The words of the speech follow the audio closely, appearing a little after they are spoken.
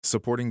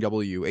Supporting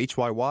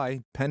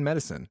WHYY, Penn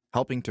Medicine,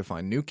 helping to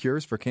find new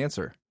cures for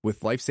cancer.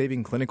 With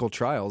life-saving clinical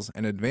trials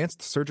and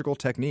advanced surgical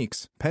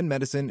techniques, Penn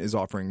Medicine is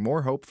offering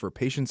more hope for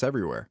patients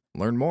everywhere.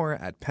 Learn more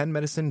at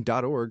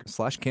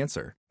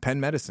pennmedicine.org/cancer. Penn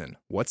Medicine,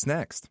 what's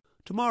next?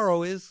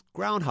 Tomorrow is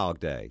Groundhog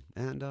Day,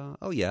 and,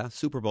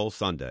 Super Bowl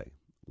Sunday.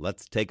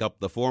 Let's take up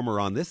the former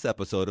on this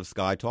episode of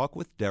Sky Talk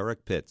with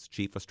Derek Pitts,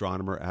 chief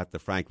astronomer at the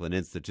Franklin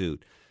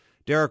Institute.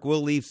 Derek,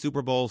 we'll leave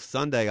Super Bowl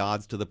Sunday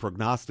odds to the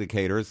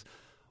prognosticators.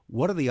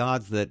 What are the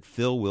odds that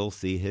Phil will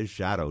see his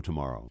shadow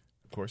tomorrow?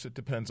 Of course, it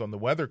depends on the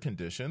weather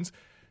conditions.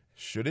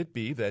 Should it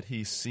be that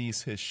he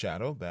sees his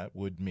shadow, that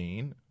would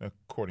mean,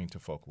 according to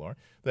folklore,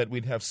 that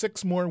we'd have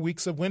 6 more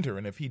weeks of winter.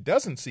 And if he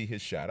doesn't see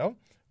his shadow,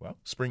 well,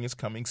 spring is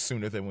coming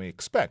sooner than we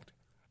expect.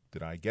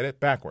 Did I get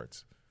it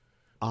backwards?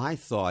 I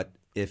thought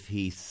if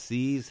he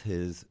sees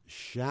his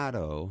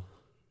shadow...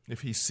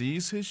 If he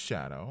sees his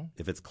shadow...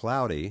 If it's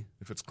cloudy...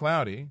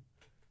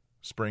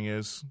 spring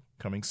is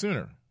coming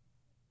sooner.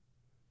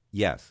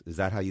 Yes. Is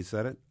that how you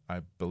said it? I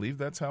believe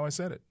that's how I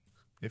said it.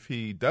 If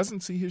he doesn't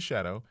see his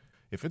shadow,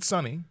 if it's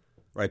sunny...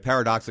 Right.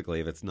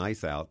 Paradoxically, if it's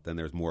nice out, then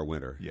there's more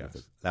winter.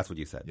 Yes. That's what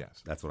you said.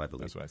 Yes. That's what I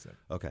believe. That's what I said.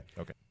 Okay.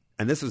 Okay.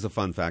 And this is a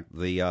fun fact,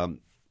 that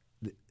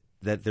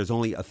there's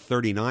only a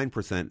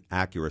 39%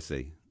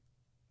 accuracy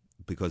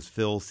because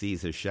Phil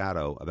sees his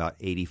shadow about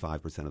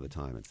 85% of the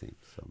time, it seems.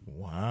 So,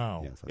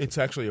 wow. yes, it's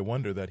actually a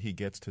wonder that he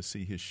gets to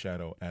see his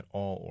shadow at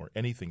all or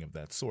anything of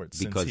that sort.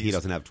 Because he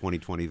doesn't have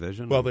 20/20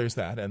 vision? Well, there's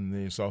that, and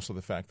there's also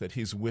the fact that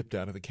he's whipped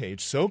out of the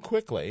cage so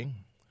quickly,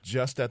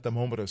 just at the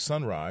moment of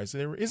sunrise,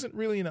 there isn't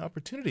really an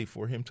opportunity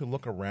for him to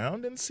look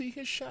around and see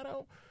his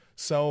shadow.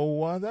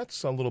 So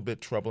that's a little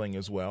bit troubling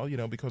as well,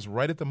 because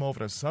right at the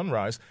moment of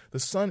sunrise, the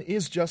sun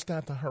is just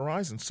at the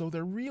horizon, so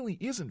there really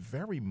isn't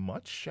very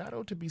much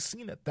shadow to be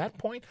seen at that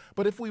point.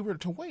 But if we were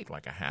to wait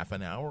like a half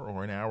an hour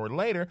or an hour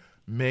later,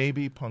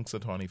 maybe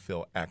Punxsutawney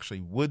Phil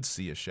actually would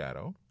see a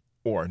shadow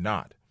or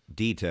not.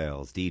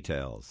 Details.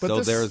 But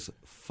so there's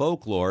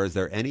folklore. Is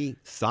there any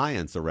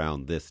science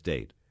around this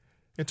date?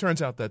 It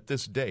turns out that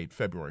this date,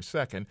 February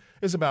 2nd,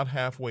 is about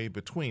halfway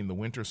between the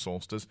winter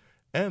solstice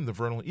and the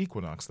vernal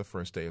equinox, the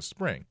first day of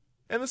spring.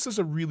 And this is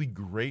a really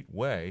great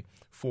way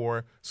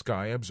for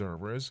sky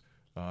observers,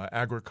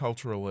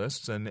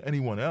 agriculturalists, and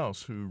anyone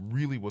else who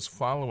really was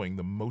following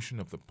the motion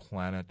of the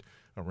planet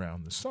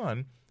around the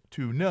sun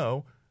to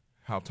know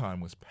how time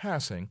was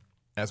passing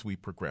as we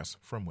progress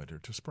from winter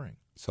to spring.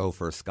 So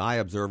for sky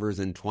observers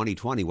in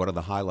 2020, what are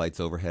the highlights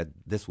overhead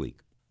this week?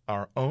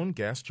 Our own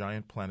gas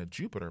giant planet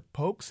Jupiter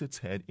pokes its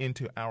head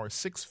into our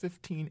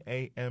 6:15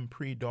 a.m.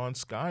 pre-dawn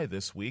sky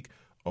this week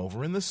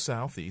over in the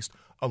southeast,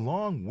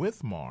 along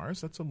with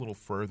Mars, that's a little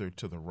further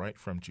to the right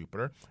from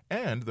Jupiter,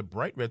 and the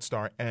bright red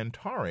star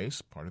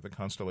Antares, part of the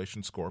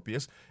constellation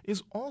Scorpius,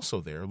 is also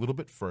there a little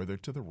bit further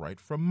to the right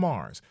from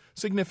Mars.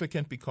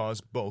 Significant because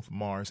both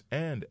Mars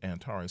and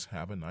Antares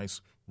have a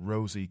nice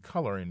rosy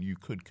color, and you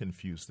could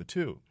confuse the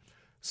two.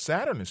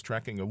 Saturn is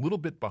tracking a little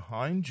bit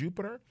behind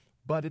Jupiter,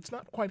 but it's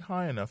not quite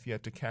high enough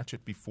yet to catch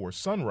it before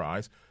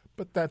sunrise,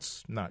 but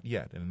that's not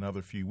yet. In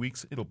another few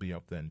weeks, it'll be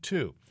up then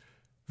too.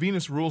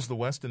 Venus rules the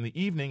west in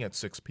the evening at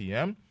 6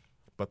 p.m.,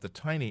 but the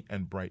tiny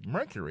and bright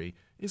Mercury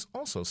is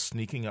also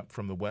sneaking up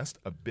from the west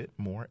a bit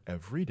more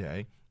every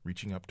day,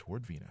 reaching up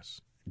toward Venus.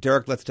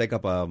 Derek, let's take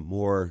up a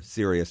more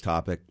serious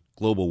topic,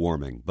 global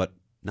warming, but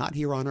not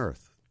here on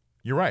Earth.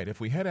 You're right. If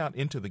we head out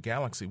into the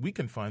galaxy, we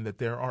can find that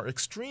there are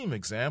extreme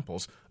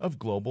examples of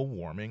global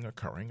warming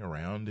occurring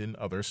around in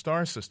other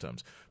star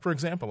systems. For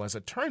example, as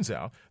it turns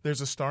out,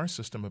 there's a star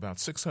system about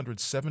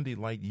 670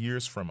 light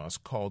years from us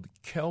called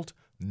KELT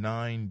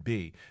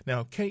 9b.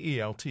 Now,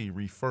 KELT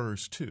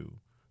refers to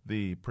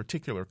the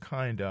particular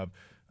kind of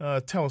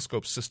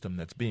telescope system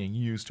that's being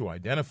used to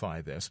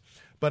identify this.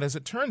 But as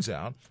it turns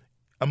out,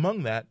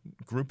 among that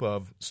group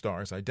of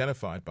stars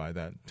identified by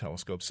that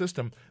telescope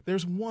system,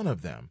 there's one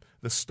of them,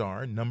 the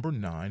star number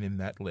 9 in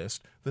that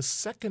list, the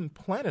second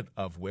planet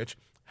of which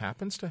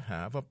happens to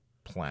have a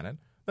planet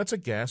that's a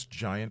gas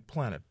giant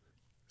planet.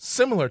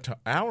 Similar to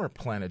our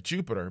planet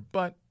Jupiter,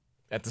 but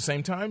at the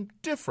same time,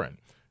 different.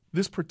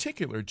 This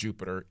particular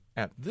Jupiter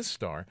at this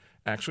star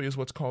actually is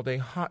what's called a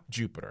hot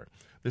Jupiter.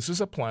 This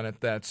is a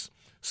planet that's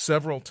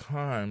several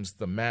times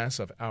the mass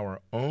of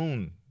our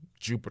own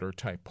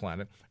Jupiter-type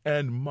planet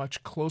and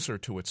much closer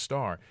to its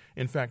star.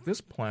 In fact,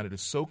 this planet is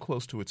so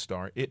close to its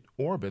star, it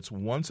orbits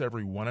once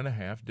every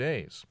 1.5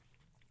 days.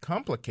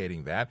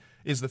 Complicating that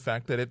is the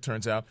fact that it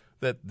turns out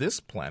that this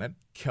planet,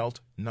 KELT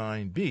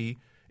 9b,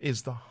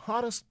 is the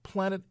hottest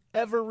planet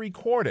ever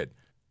recorded,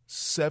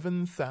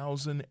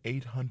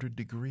 7,800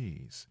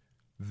 degrees.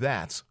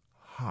 That's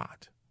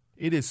hot.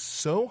 It is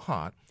so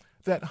hot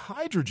that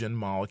hydrogen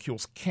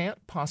molecules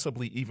can't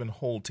possibly even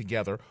hold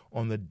together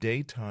on the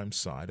daytime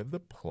side of the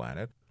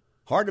planet.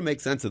 Hard to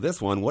make sense of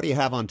this one. What do you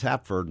have on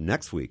tap for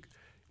next week?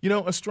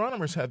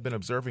 Astronomers have been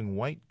observing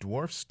white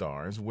dwarf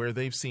stars where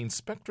they've seen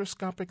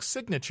spectroscopic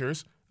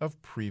signatures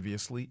of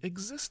previously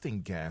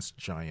existing gas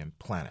giant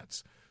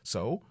planets.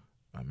 So,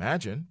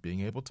 imagine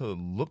being able to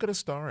look at a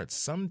star at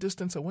some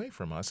distance away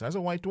from us as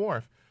a white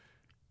dwarf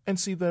and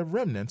see the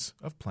remnants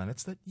of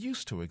planets that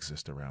used to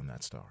exist around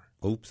that star.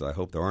 Oops, I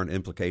hope there aren't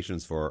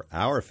implications for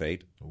our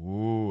fate.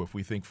 Ooh, if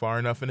we think far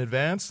enough in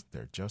advance,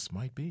 there just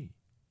might be.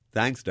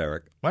 Thanks,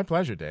 Derek. My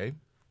pleasure, Dave.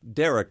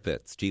 Derek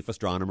Pitts, Chief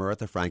Astronomer at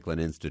the Franklin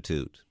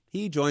Institute.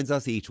 He joins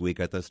us each week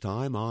at this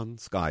time on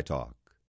Sky Talk.